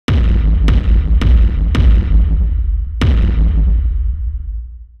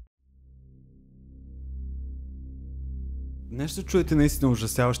Днес ще чуете наистина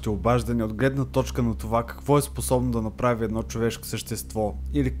ужасяващи обаждания от гледна точка на това какво е способно да направи едно човешко същество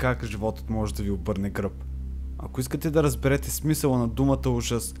или как животът може да ви обърне гръб. Ако искате да разберете смисъла на думата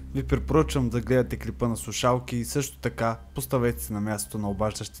ужас, ви препоръчвам да гледате клипа на слушалки и също така поставете се на мястото на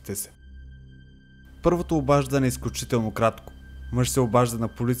обаждащите се. Първото обаждане е изключително кратко. Мъж се обажда на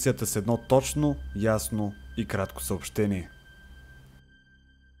полицията с едно точно, ясно и кратко съобщение.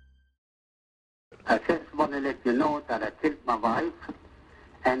 I just want to let you know that I killed my wife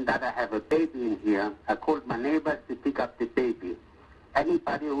and that I have a baby in here. I called my neighbors to pick up the baby.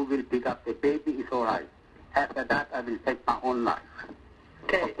 Anybody who will pick up the baby is all right. After that, I will take my own life.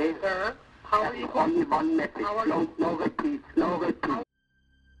 Okay? Sir, how are you going? Only one message. No repeats. No repeats.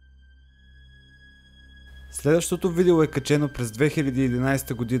 Следващото видео е качено през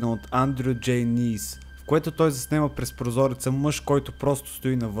 2011 година от Андрю Джей Нис, в което той заснема през прозореца мъж, който просто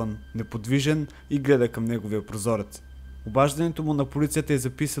стои навън, неподвижен и гледа към неговия прозорец. Обаждането му на полицията е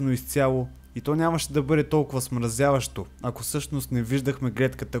записано изцяло и то нямаше да бъде толкова смразяващо, ако всъщност не виждахме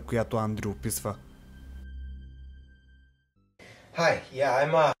гледката, която Андрю описва. Hi, yeah,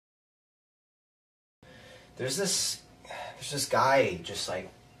 I'm there's this guy just like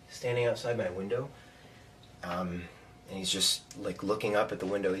standing outside my window. And he's just like looking up at the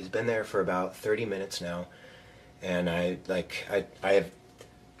window. He's been there for about 30 minutes now. And I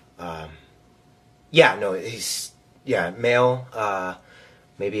have male,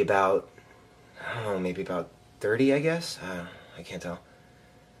 maybe about, I don't know, maybe about 30, I guess. I can't tell.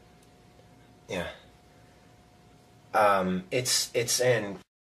 Yeah. It's in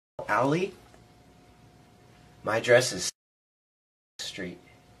alley. My address is street.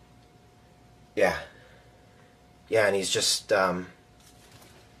 Yeah. Yeah, and he's just,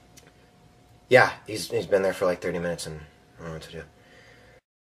 he's been there for like 30 minutes and I don't know what to do.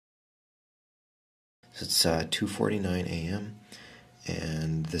 So it's 2:49 a.m.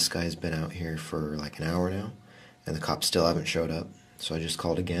 and this guy's been out here for like an hour now and the cops still haven't showed up. So I just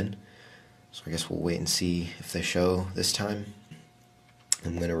called again. So I guess we'll wait and see if they show this time.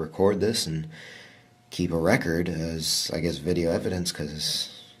 I'm going to record this and keep a record as, I guess, video evidence because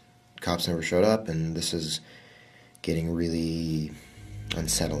cops never showed up and this is getting really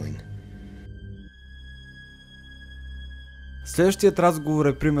unsettling. Следващият разговор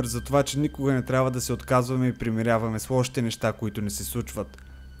е пример за това, че никога не трябва да се отказваме и примиряваме с лошите неща, които не се случват.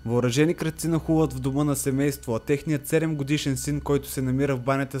 Въоръжени крадци нахлуват в дома на семейство, а техният 7-годишен син, който се намира в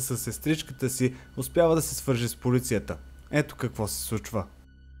банята с сестричката си, успява да се свърже с полицията. Ето какво се случва.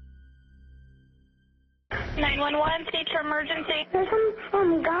 911, state your emergency. There's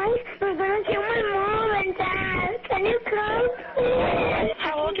some guys. They're gonna kill my mom and dad. Can you come?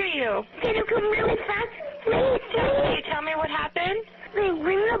 How old are you? Can you come really fast, please? Can you tell me what happened? They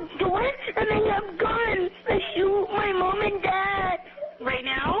ring the door and they have guns. They shoot my mom and dad. Right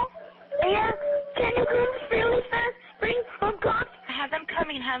now? Yeah. Can you come really fast? Bring a cop. I have them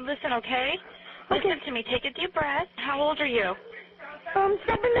coming, hon. Listen, okay? Listen to me. Take a deep breath. How old are you?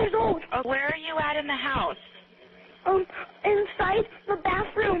 7 years old. Where are you at in the house? Inside the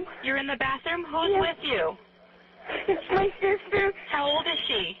bathroom. You're in the bathroom? Who's with you? It's my sister. How old is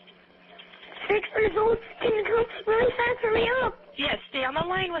she? 6 years old. Can you come really fast? Hurry up. Yes, stay on the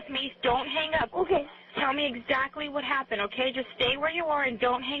line with me. Don't hang up. Okay. Tell me exactly what happened, okay? Just stay where you are and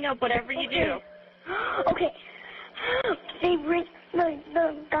don't hang up whatever you do. Okay. They bring the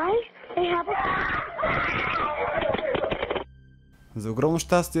guys. They have a... За огромно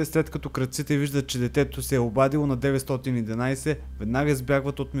щастие, след като крадците виждат, че детето се е обадило на 911, веднага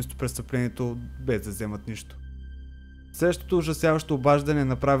избягват от местопрестъплението без да вземат нищо. Следващото ужасяващо обаждане е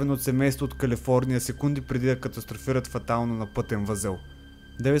направено от семейство от Калифорния секунди преди да катастрофират фатално на пътен възел.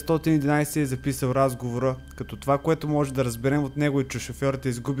 911 е записал разговора, като това, което може да разберем от него е, че шофьорът е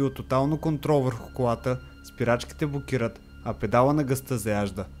изгубил тотално контрол върху колата, спирачките блокират, а педала на газта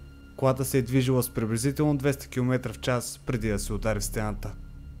заяжда. Колата се е движила с приблизително 200 км в час преди да се удари в стената.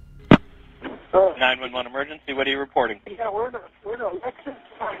 911 emergency, what are you reporting? Yeah, we're in a Lexus.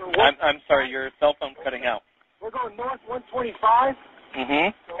 I'm sorry, your cell phone's cutting out. We're going north 125. Mm-hmm.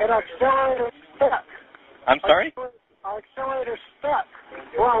 And our accelerator's stuck. I'm sorry? Our accelerator's stuck.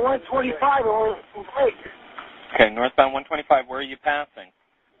 We're on 125 and we're in break. Okay, northbound 125, where are you passing?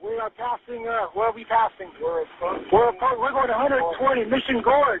 We are passing, where are we passing? We're going to 120 Mission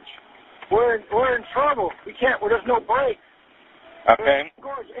Gorge. We're in trouble. We can't, there's no break. Okay.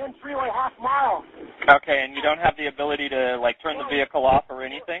 Gorge, end freeway, half mile. Okay, and you don't have the ability to, like, turn the vehicle off or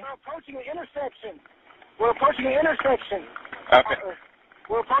anything? We're approaching an intersection. We're approaching an intersection. Okay.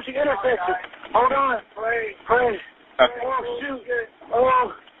 We're approaching an intersection. Hold on. Pray. Okay. Oh, shoot. Oh.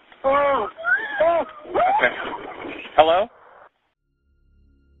 Okay. Hello?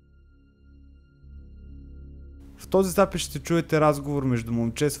 този запис ще чуете разговор между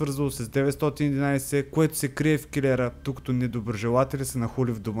момче свързало с 911, което се крие в килера, докато недоброжелатели се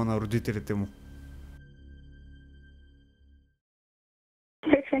нахули в дома на родителите му.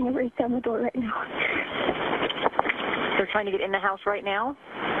 They're trying to break down the door right now. They're trying to get in the house right now?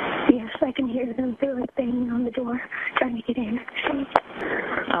 Yes, I can hear them. They're like banging on the door, trying to get in.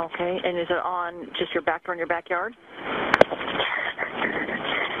 Okay, and is it on just your back door in your backyard?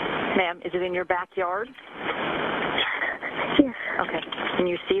 Ma'am, is it in your backyard? Yes. Okay. Can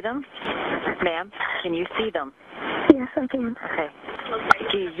you see them? Ma'am, can you see them? Yes, I can. Okay.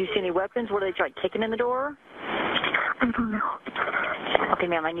 Do you see any weapons? What are they trying, kicking in the door? I don't know. Okay,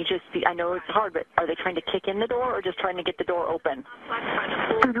 ma'am, I need you to speak. I know it's hard, but are they trying to kick in the door or just trying to get the door open?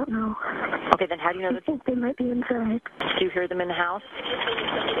 I don't know. Okay, then how do you know I think they might be inside. Do you hear them in the house?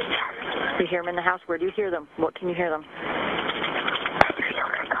 You hear them in the house? Where do you hear them? What can you hear them?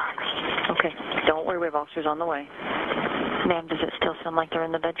 Okay, don't worry, we have officers on the way. Ma'am, does it still sound like they're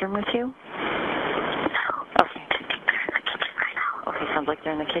in the bedroom with you? Okay. Okay, sounds like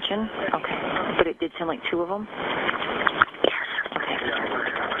they're in the kitchen? Okay. But it did sound like two of them? Okay.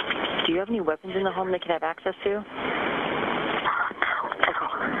 Do you have any weapons in the home they could have access to? Okay.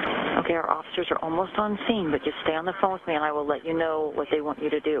 Okay, our officers are almost on scene, but just stay on the phone with me and I will let you know what they want you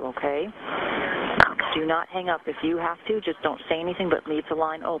to do, okay? Do not hang up. If you have to, just don't say anything, but leave the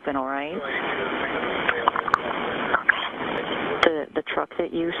line open, all right? The truck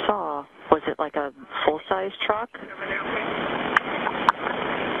that you saw, was it like a full-size truck?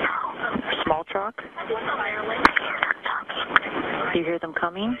 Small truck? You hear them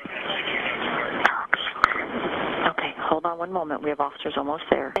coming? Okay, hold on one moment. We have officers almost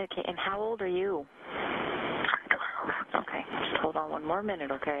there. Okay, and how old are you? Okay, just hold on one more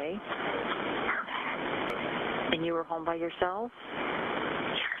minute, okay? And you were home by yourself?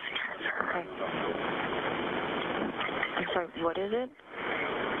 Okay. I'm sorry, what is it?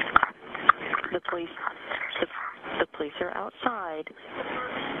 The police are outside.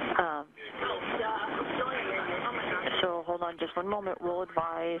 So hold on just one moment. We'll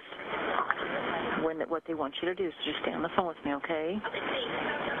advise what they want you to do. So just stay on the phone with me, okay?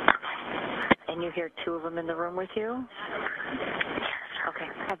 And you hear two of them in the room with you? Okay.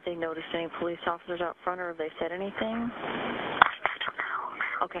 Have they noticed any police officers out front, or have they said anything?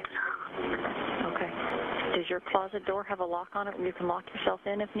 Okay. Okay. Does your closet door have a lock on it and you can lock yourself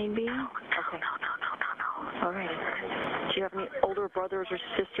in if need be? Okay. All right. Do you have any older brothers or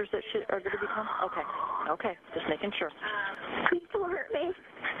sisters that are going to be coming? Okay. Okay. Just making sure. Please don't hurt me.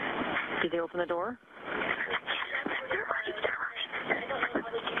 Did they open the door?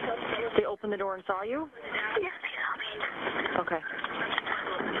 They opened the door and saw you? Yes, they saw me. Okay.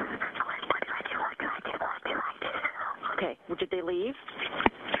 Okay. Well, did they leave?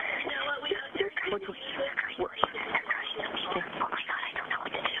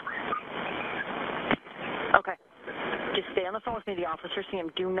 Okay. Just stay on the phone with me. The officers see him.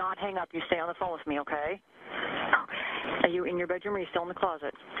 Do not hang up. You stay on the phone with me, okay? Are you in your bedroom or are you still in the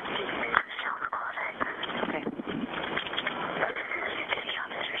closet? Okay.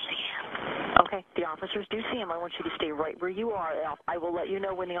 Okay, the officers do see him. I want you to stay right where you are. I will let you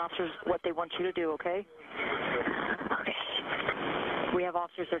know when the officers, what they want you to do, okay? We have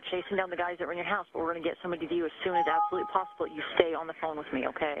officers that are chasing down the guys that were in your house, but we're going to get somebody to you as soon as absolutely possible. You stay on the phone with me,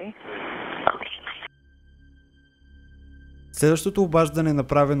 okay? Следващото обаждане е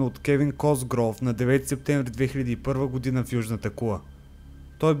направено от Кевин Косгров на 9 септември 2001 година в Южната Кула.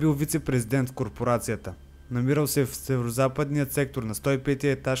 Той е бил вице-президент в корпорацията. Намирал се в северо-западният сектор на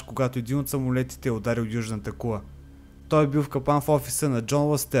 105-я етаж, когато един от самолетите е ударил Южната Кула. Той е бил вкапан в офиса на Джон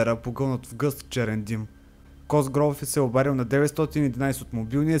Ластера, погълнат в гъст черен дим. Косгров се е обадил на 911 от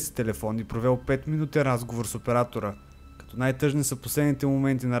мобилния си телефон и провел 5-минутен разговор с оператора, като най-тъжни са последните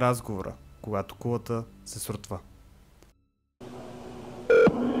моменти на разговора, когато кулата се срутва.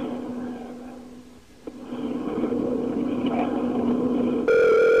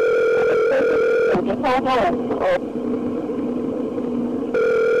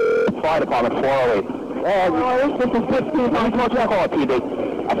 Fire department 408. This is 15. Let me talk to the caller, PD.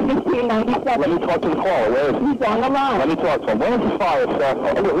 1597. Let me talk to the caller. Where is he? He's on the line. Let me talk to him. Where is the fire, sir?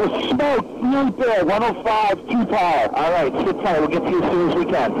 There's smoke. Really bad. 105, 2 power. All right, sit tight. We'll get to you as soon as we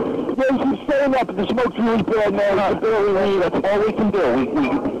can. There's some staying up, but the smoke's really bad, man. We can barely leave. That's all we can do.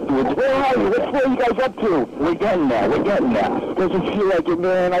 Where are you? What floor are you guys up to? We're getting there. We're getting there. Doesn't feel like it,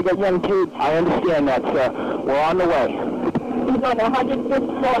 man. I got young kids. I understand that, sir. We're on the way. He's on the 105th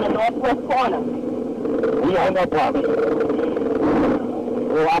floor, the northwest corner. Yeah, no problem.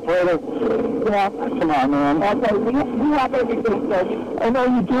 operator? Yeah. Come on, man. Okay, we have everything, sir. I know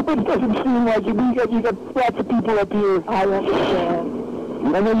you do, but it doesn't seem like it. You got lots of people up here. I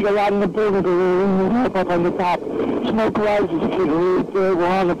understand. I know you got a lot in the building, but we're up on the top. Smoke rises, right there. We're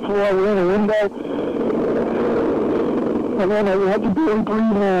on the floor. We're in a window. And then I had to barely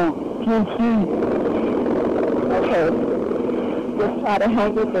breathe now. Can't see. Okay. Just try to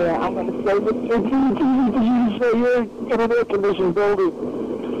hang in there. I'm going to say this through you say you're in an air-conditioned building.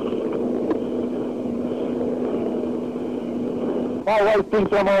 My wife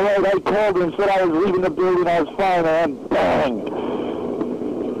thinks I'm all right. I called her and said I was leaving the building. I was fine, and bang.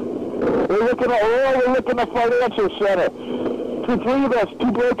 We're looking at the financial center. The three of us,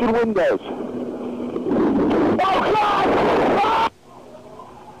 2 broken windows. Oh, God!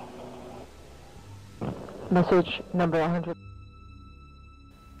 Message number 100.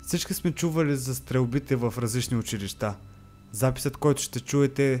 Всички сме чували за стрелбите в различни училища. Записът, който ще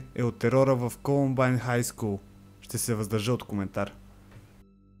чуете, е от терора в Columbine High School. Ще се въздържа от коментар.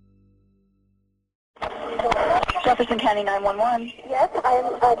 Jefferson County 911. Yes, I am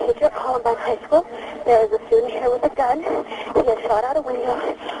a teacher at Columbine High School. There is a student here with a gun. He has shot out a window.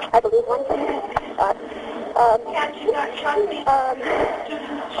 I believe one student shot.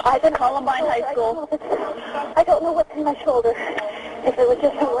 I've been Columbine High School. I don't know what's in my shoulder. If it was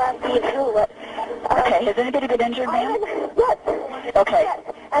just a last beat through what. Okay, has anybody been injured, ma'am? Yes. Okay. Yes.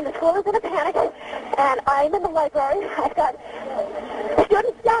 And the school is in a panic. And I'm in the library. I've got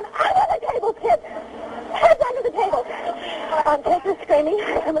students down under the table, kids. Heads under the table. Kids are screaming.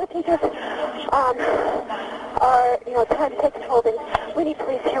 Some of the teachers are, trying to take control of things. We need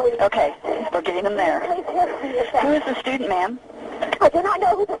police here. Okay, we're getting them there. Police here. Who is the student, ma'am? I do not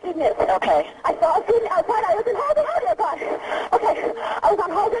know who the student is. Okay. I saw a student outside. I was in hall duty. Oh, God. Okay. I was on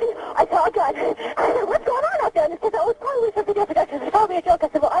hall duty. I saw a gun. I said, what's going on out there? And he said, oh, it's probably some video production. It's probably a joke. I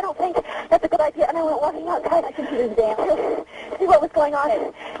said, well, I don't think that's a good idea. And I went walking outside. I could see what was going on.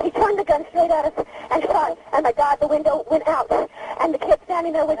 He turned the gun straight at us and shot. And my God, the window went out. And the kid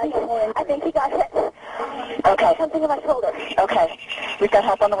standing there with me, I think he got hit. Okay. I got something in my shoulder. Okay. We've got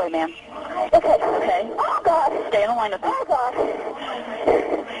help on the way, ma'am. Okay. Okay. Oh, God. Stay on the line with me. Oh, God.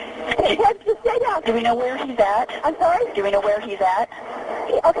 Kids, just stay down. Do we know where he's at? I'm sorry? Do we know where he's at?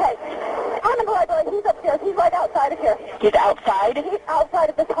 Okay. I'm in the library. He's upstairs. He's right outside of here. He's outside? He's outside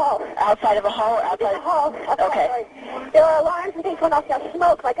of this hall. Outside of a hall or outside? The hall. Okay. There are alarms and things going off now.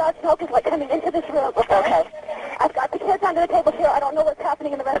 Smoke. My God, smoke is like coming into this room. Okay. I've got the kids under the table here. I don't know what's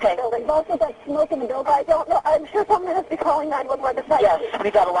happening in the rest of the building. I've also got smoke in the building. I don't know. I'm sure someone has to be calling 911 to fight. Yes,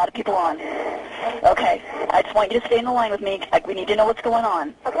 we've got a lot of people on. Okay. I just want you to stay in the line with me. We need to know what's going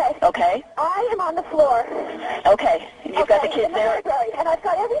on. Okay. Okay? I am on the floor. Okay. And you've got the kids in the there? library. And I've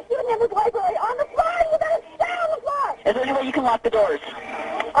got every student in this library on the floor. You better stay on the floor. Is there any way you can lock the doors?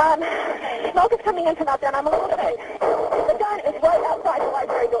 Smoke is coming in from out there, and I'm a little afraid. The gun is right outside the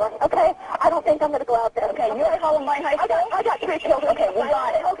library door, okay? I don't think I'm going to go out there. Okay, you're at Columbine High School? I got 3 children. Okay, we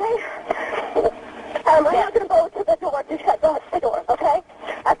got it. Okay? I'm not going to go to the door to shut the door, okay?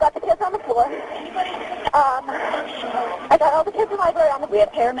 I've got the kids on the floor. I got all the kids in the library on the floor. We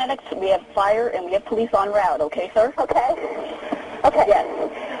have paramedics, we have fire, and we have police en route, okay, sir? Okay. Okay. Yes.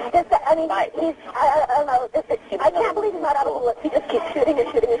 I mean, I don't know. I can't believe he's not out of bullets. He just keeps shooting and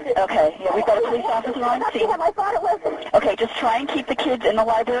shooting and shooting. Okay, yeah, we've got a police officer on scene. I thought it was... Okay, just try and keep the kids in the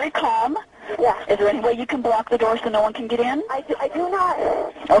library calm. Yeah. Is there any way you can block the door so no one can get in? I do not.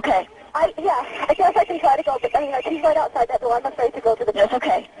 Okay. I guess I can try to go, but he's right outside that door. I'm afraid to go to the door. That's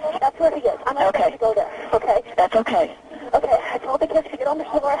okay. That's where he is. I'm afraid to go there. Okay? That's okay. Okay, I told the kids to get on the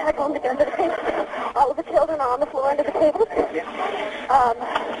floor. I told them to get under the table. All of the children are on the floor under the table.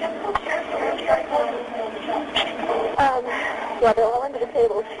 Yeah, they're all under the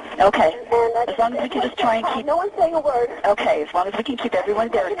tables. Okay. And as long as we can just try and keep... No one's saying a word. Okay, as long as we can keep everyone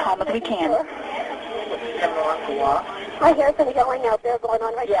there as calm as we can. I hear some yelling out there going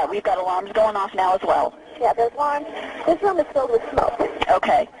on right now. Yeah, we've got alarms going off now as well. Yeah, there's alarms. This room is filled with smoke.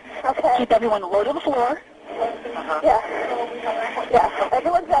 Okay. Okay. Keep everyone low to the floor. Yeah. Yeah.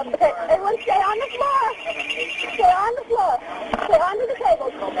 Everyone's up. Okay. Everyone stay on the floor. Stay on the floor. Stay under the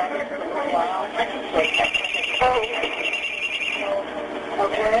table.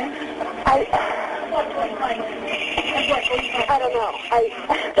 Okay. I don't know.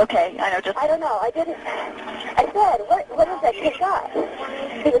 Okay, I know, just... I don't know. I said, what is that kid got?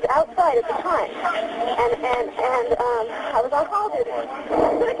 He was outside at the time. And I was on call duty.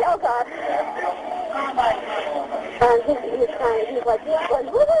 Oh, God. He's crying. He's like,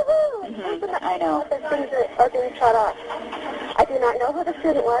 woo, woo, woo. I know. Things are being shut off. I do not know who the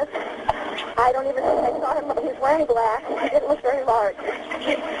student was. I don't even think I saw him. He was wearing black. He didn't look very large.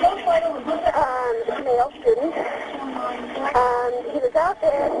 Male student. He was out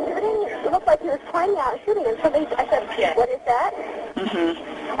there shooting. It looked like he was climbing out and shooting. And somebody, I said, what is that?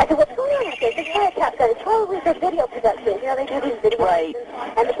 I said, what's going on out there? It's a wiretap gun. It's probably for video productions. You know, they do these video productions.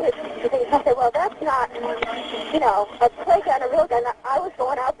 And the kids, I said, well, that's not, you know, a play gun, a real gun. I was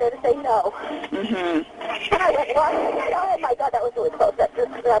going out there to say no. And I went, oh my God, that was really close. That was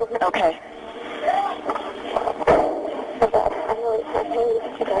Okay.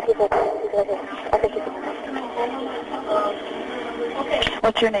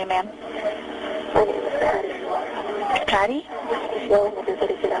 What's your name, ma'am? My name is Patty? Patty. He's yelling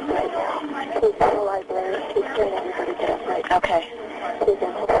everybody get up right now. He's in the library. He's saying everybody get up right now. Okay. He's in the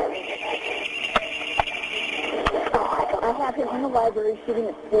library. I have him in the library shooting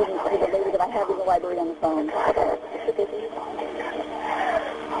at students. The lady that I have in the library on the phone.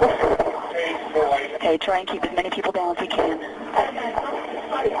 Okay, try and keep as many people down as we can.